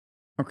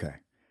Okay,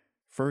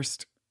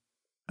 first,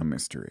 a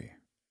mystery.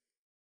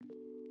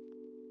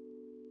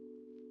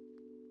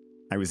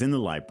 I was in the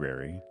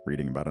library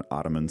reading about an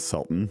Ottoman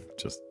sultan,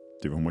 just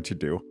doing what you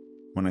do,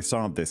 when I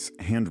saw this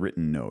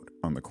handwritten note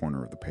on the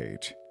corner of the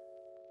page.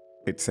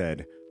 It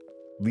said,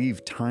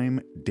 "Leave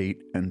time,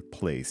 date, and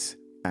place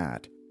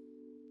at,"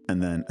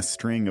 and then a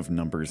string of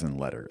numbers and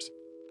letters.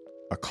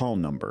 A call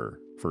number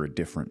for a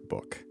different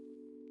book.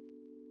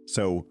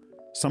 So,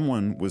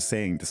 someone was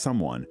saying to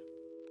someone,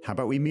 "How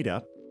about we meet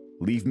up?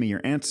 Leave me your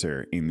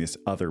answer in this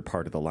other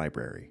part of the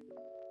library."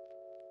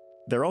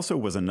 There also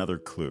was another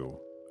clue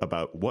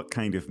about what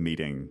kind of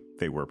meeting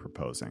they were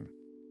proposing.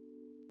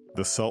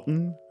 The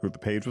Sultan, who the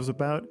page was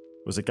about,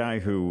 was a guy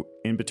who,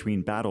 in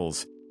between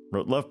battles,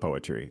 wrote love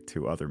poetry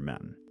to other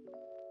men.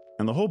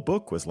 And the whole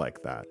book was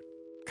like that,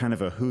 kind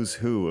of a who's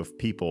who of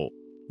people,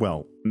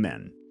 well,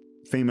 men,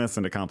 famous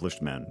and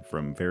accomplished men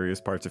from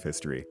various parts of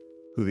history,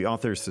 who the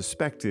author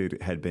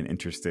suspected had been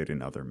interested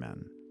in other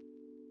men.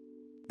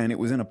 And it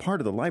was in a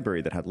part of the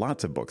library that had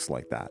lots of books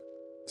like that.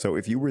 So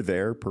if you were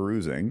there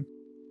perusing,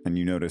 and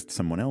you noticed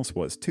someone else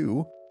was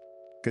too,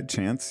 good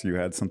chance you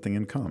had something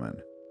in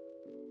common.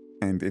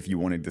 And if you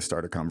wanted to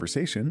start a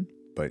conversation,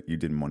 but you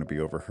didn't want to be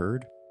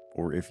overheard,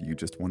 or if you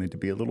just wanted to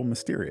be a little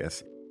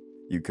mysterious,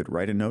 you could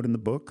write a note in the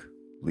book,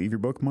 leave your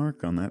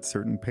bookmark on that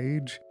certain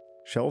page,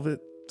 shelve it,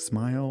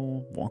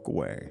 smile, walk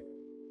away,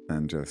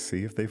 and just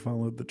see if they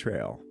followed the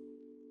trail.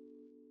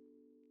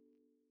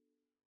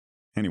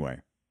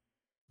 Anyway,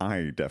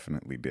 I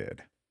definitely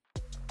did.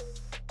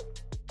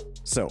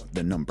 So,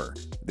 the number,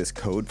 this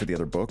code for the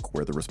other book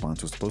where the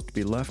response was supposed to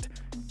be left,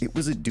 it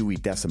was a Dewey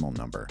Decimal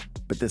number,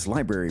 but this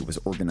library was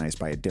organized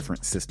by a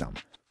different system.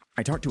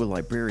 I talked to a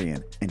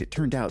librarian, and it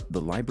turned out the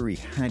library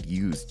had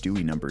used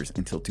Dewey numbers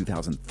until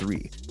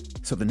 2003,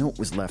 so the note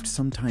was left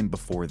sometime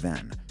before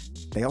then.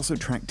 They also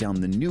tracked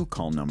down the new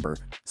call number,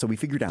 so we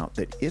figured out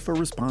that if a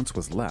response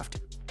was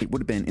left, it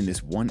would have been in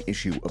this one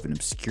issue of an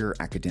obscure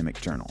academic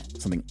journal,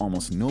 something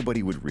almost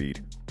nobody would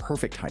read,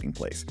 perfect hiding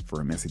place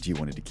for a message you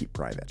wanted to keep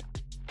private.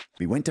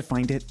 We went to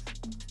find it,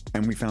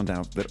 and we found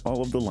out that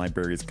all of the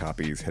library's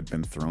copies had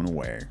been thrown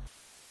away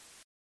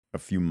a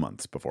few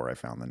months before I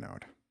found the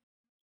note.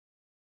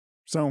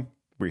 So,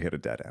 we hit a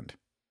dead end.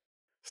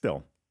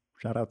 Still,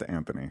 shout out to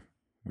Anthony.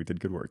 We did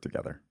good work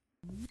together.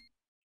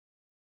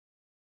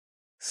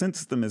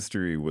 Since the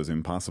mystery was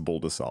impossible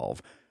to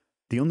solve,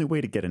 the only way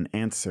to get an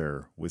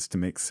answer was to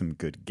make some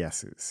good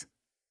guesses.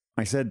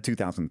 I said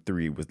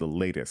 2003 was the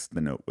latest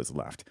the note was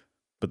left,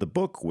 but the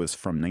book was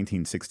from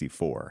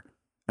 1964,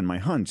 and my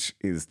hunch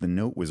is the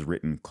note was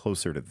written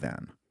closer to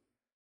then.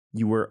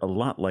 You were a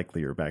lot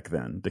likelier back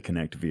then to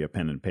connect via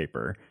pen and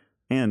paper,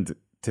 and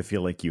to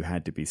feel like you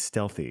had to be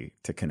stealthy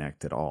to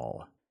connect at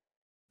all.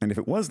 And if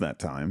it was that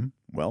time,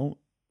 well,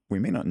 we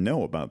may not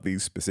know about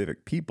these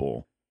specific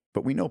people,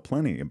 but we know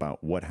plenty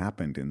about what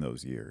happened in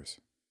those years.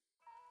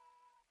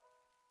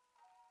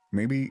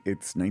 Maybe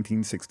it's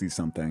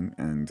 1960-something,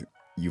 and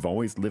you've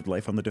always lived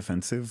life on the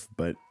defensive,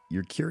 but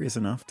you're curious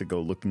enough to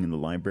go looking in the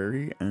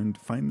library and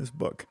find this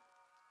book.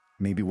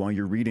 Maybe while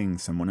you're reading,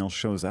 someone else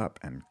shows up,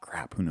 and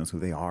crap, who knows who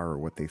they are or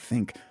what they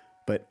think,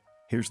 but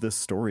here's this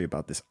story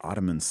about this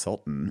Ottoman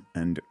sultan,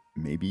 and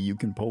maybe you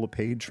can pull a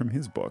page from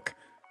his book.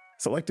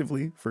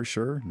 Selectively, for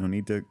sure, no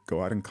need to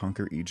go out and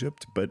conquer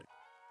Egypt, but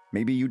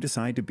maybe you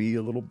decide to be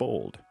a little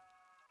bold.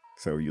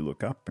 So you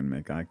look up and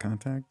make eye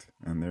contact,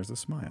 and there's a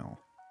smile.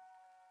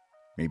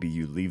 Maybe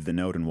you leave the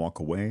note and walk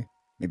away.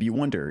 Maybe you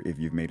wonder if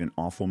you've made an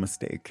awful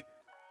mistake.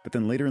 But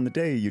then later in the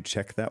day, you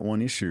check that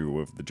one issue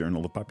of the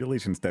Journal of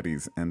Population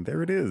Studies, and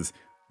there it is,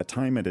 a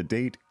time and a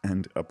date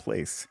and a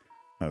place.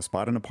 A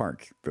spot in a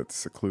park that's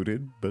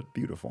secluded but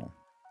beautiful.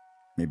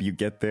 Maybe you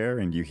get there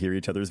and you hear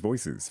each other's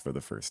voices for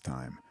the first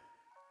time.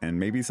 And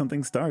maybe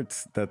something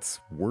starts that's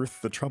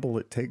worth the trouble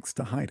it takes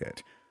to hide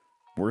it.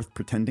 Worth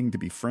pretending to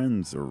be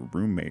friends or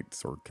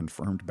roommates or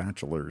confirmed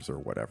bachelors or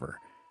whatever.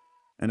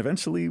 And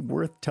eventually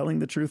worth telling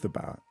the truth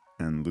about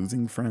and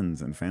losing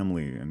friends and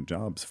family and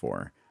jobs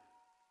for.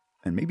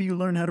 And maybe you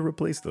learn how to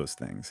replace those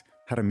things.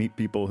 How to meet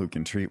people who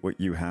can treat what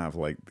you have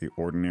like the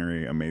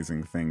ordinary,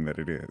 amazing thing that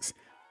it is.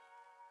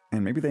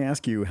 And maybe they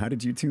ask you, how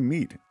did you two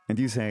meet? And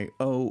you say,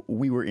 oh,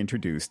 we were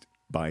introduced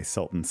by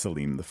Sultan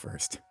Selim I.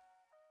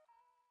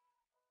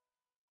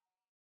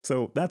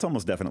 So that's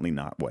almost definitely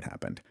not what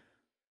happened.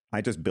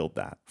 I just built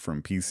that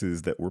from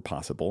pieces that were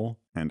possible,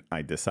 and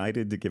I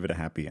decided to give it a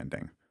happy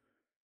ending.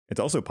 It's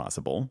also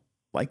possible,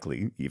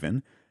 likely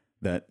even,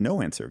 that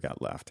no answer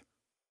got left,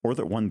 or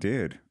that one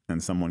did,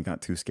 and someone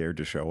got too scared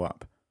to show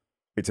up.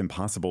 It's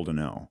impossible to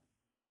know.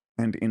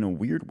 And in a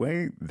weird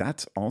way,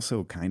 that's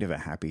also kind of a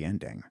happy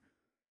ending.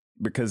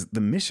 Because the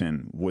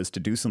mission was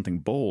to do something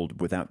bold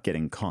without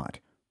getting caught,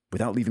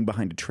 without leaving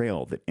behind a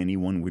trail that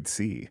anyone would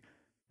see.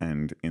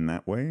 And in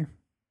that way,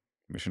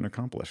 mission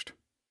accomplished.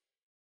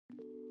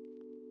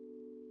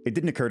 It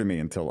didn't occur to me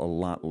until a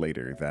lot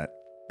later that,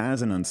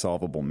 as an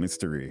unsolvable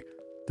mystery,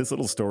 this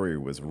little story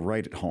was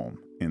right at home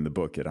in the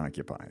book it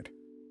occupied.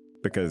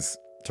 Because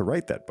to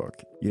write that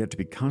book, you'd have to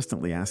be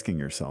constantly asking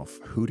yourself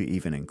who to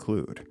even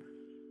include.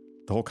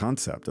 The whole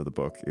concept of the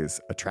book is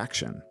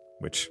attraction,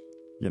 which,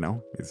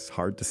 is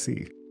hard to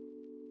see.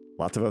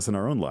 Lots of us in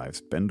our own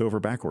lives bend over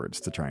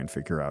backwards to try and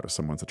figure out if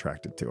someone's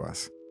attracted to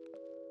us.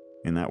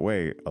 In that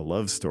way, a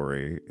love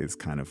story is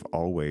kind of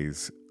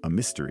always a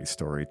mystery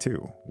story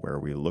too, where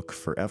we look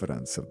for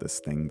evidence of this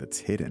thing that's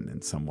hidden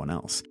in someone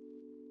else.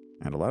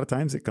 And a lot of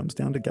times it comes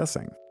down to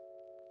guessing.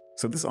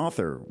 So this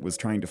author was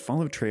trying to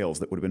follow trails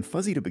that would have been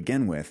fuzzy to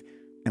begin with,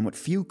 and what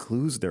few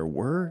clues there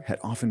were had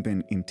often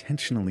been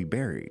intentionally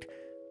buried.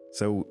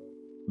 So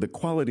the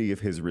quality of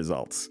his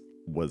results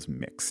was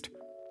mixed.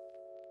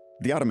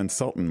 The Ottoman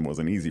Sultan was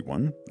an easy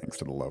one, thanks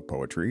to the love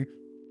poetry.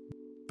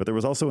 But there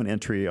was also an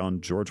entry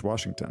on George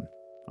Washington,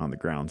 on the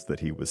grounds that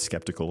he was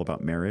skeptical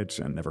about marriage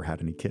and never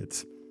had any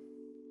kids.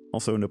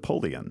 Also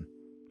Napoleon,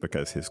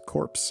 because his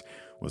corpse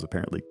was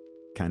apparently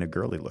kind of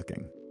girly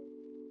looking.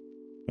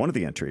 One of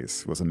the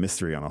entries was a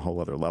mystery on a whole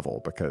other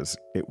level because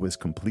it was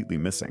completely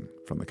missing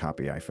from the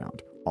copy I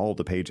found, all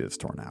the pages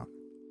torn out.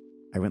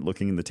 I went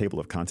looking in the table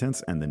of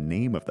contents, and the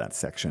name of that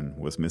section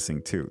was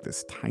missing too,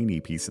 this tiny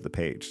piece of the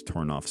page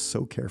torn off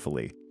so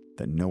carefully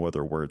that no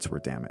other words were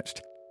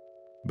damaged.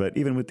 But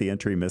even with the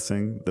entry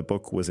missing, the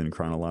book was in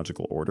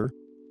chronological order,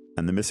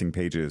 and the missing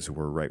pages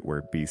were right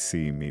where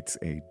BC meets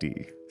AD,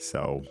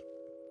 so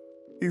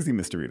easy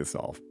mystery to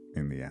solve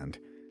in the end.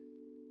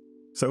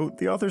 So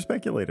the author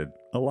speculated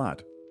a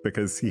lot,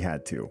 because he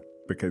had to,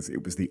 because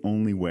it was the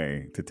only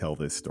way to tell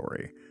this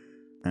story.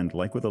 And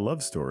like with a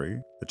love story,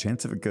 the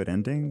chance of a good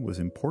ending was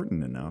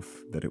important enough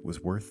that it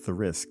was worth the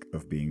risk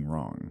of being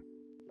wrong.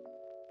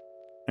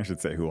 I should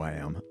say who I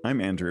am.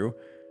 I'm Andrew.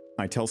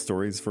 I tell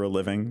stories for a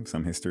living,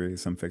 some history,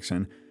 some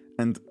fiction,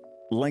 and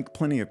like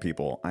plenty of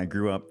people, I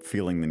grew up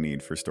feeling the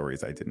need for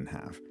stories I didn't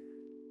have.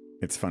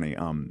 It's funny,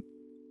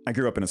 I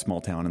grew up in a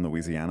small town in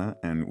Louisiana,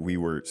 and we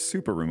were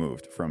super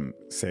removed from,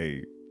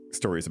 say,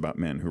 stories about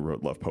men who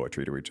wrote love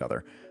poetry to each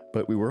other,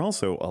 but we were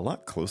also a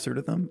lot closer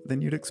to them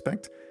than you'd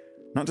expect.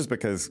 Not just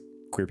because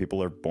queer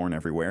people are born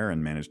everywhere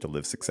and manage to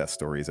live success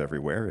stories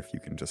everywhere if you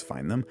can just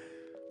find them,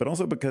 but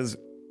also because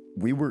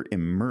we were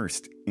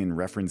immersed in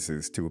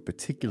references to a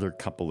particular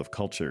couple of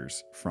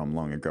cultures from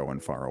long ago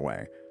and far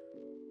away.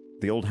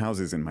 The old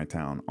houses in my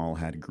town all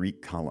had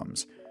Greek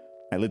columns.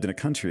 I lived in a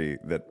country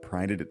that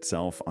prided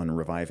itself on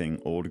reviving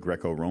old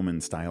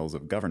Greco-Roman styles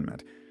of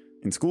government.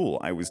 In school,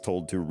 I was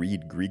told to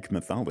read Greek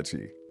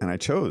mythology, and I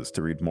chose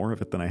to read more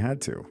of it than I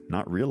had to,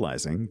 not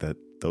realizing that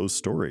those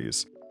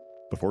stories,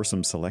 before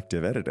some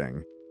selective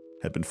editing,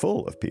 had been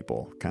full of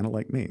people kind of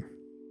like me.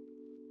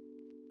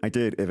 I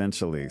did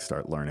eventually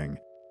start learning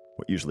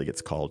what usually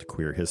gets called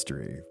queer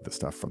history, the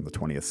stuff from the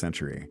 20th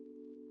century.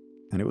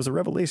 And it was a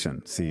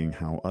revelation seeing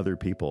how other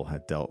people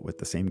had dealt with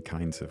the same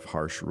kinds of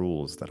harsh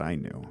rules that I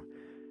knew.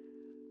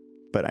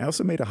 But I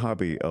also made a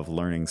hobby of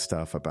learning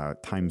stuff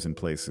about times and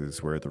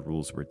places where the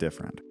rules were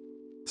different,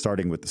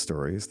 starting with the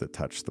stories that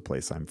touched the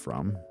place I'm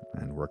from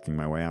and working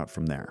my way out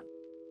from there.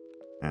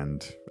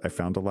 And I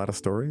found a lot of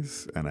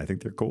stories, and I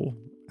think they're cool,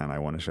 and I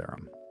want to share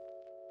them.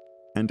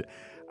 And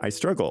I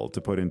struggle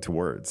to put into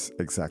words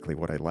exactly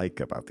what I like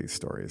about these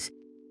stories.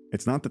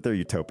 It's not that they're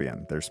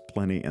utopian. There's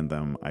plenty in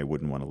them I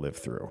wouldn't want to live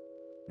through.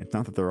 It's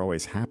not that they're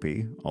always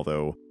happy,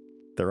 although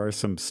there are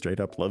some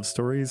straight-up love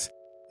stories,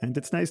 and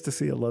it's nice to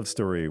see a love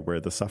story where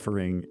the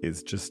suffering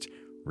is just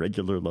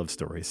regular love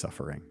story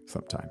suffering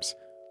sometimes.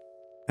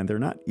 And they're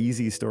not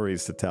easy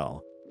stories to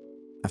tell.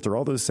 After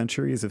all those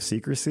centuries of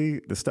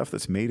secrecy, the stuff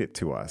that's made it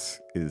to us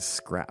is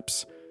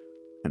scraps.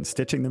 And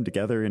stitching them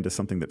together into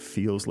something that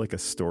feels like a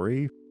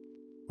story,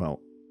 well,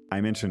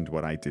 I mentioned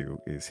what I do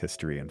is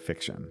history and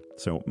fiction.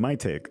 So my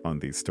take on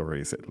these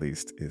stories, at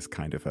least, is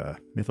kind of a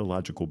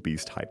mythological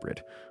beast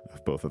hybrid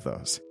of both of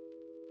those.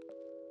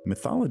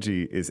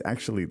 Mythology is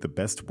actually the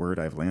best word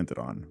I've landed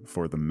on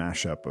for the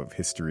mashup of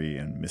history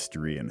and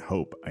mystery and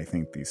hope I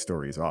think these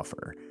stories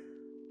offer.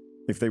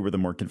 If they were the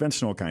more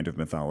conventional kind of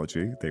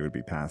mythology, they would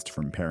be passed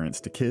from parents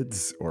to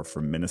kids or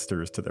from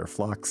ministers to their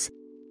flocks.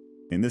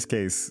 In this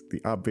case,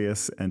 the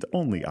obvious and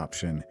only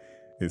option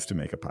is to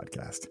make a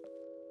podcast.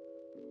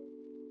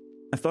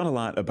 I've thought a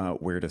lot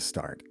about where to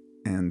start,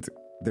 and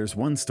there's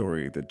one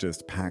story that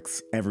just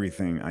packs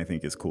everything I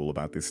think is cool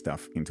about this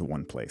stuff into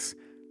one place.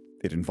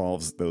 It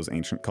involves those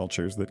ancient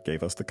cultures that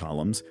gave us the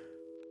columns,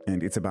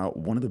 and it's about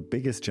one of the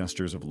biggest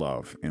gestures of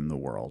love in the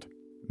world,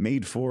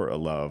 made for a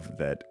love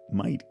that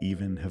might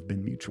even have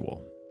been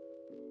mutual.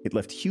 It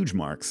left huge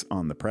marks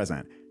on the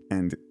present,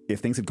 and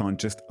if things had gone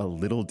just a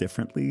little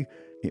differently,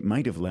 it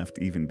might have left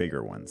even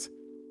bigger ones.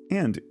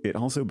 And it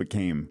also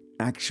became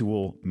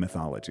actual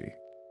mythology.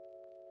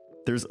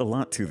 There's a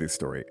lot to this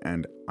story,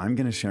 and I'm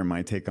going to share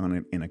my take on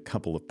it in a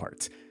couple of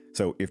parts.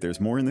 So if there's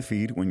more in the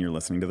feed when you're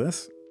listening to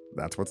this,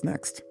 that's what's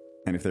next.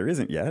 And if there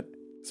isn't yet,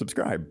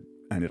 subscribe,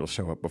 and it'll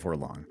show up before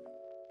long.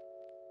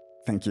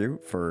 Thank you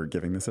for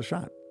giving this a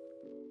shot.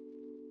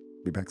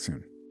 Be back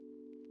soon.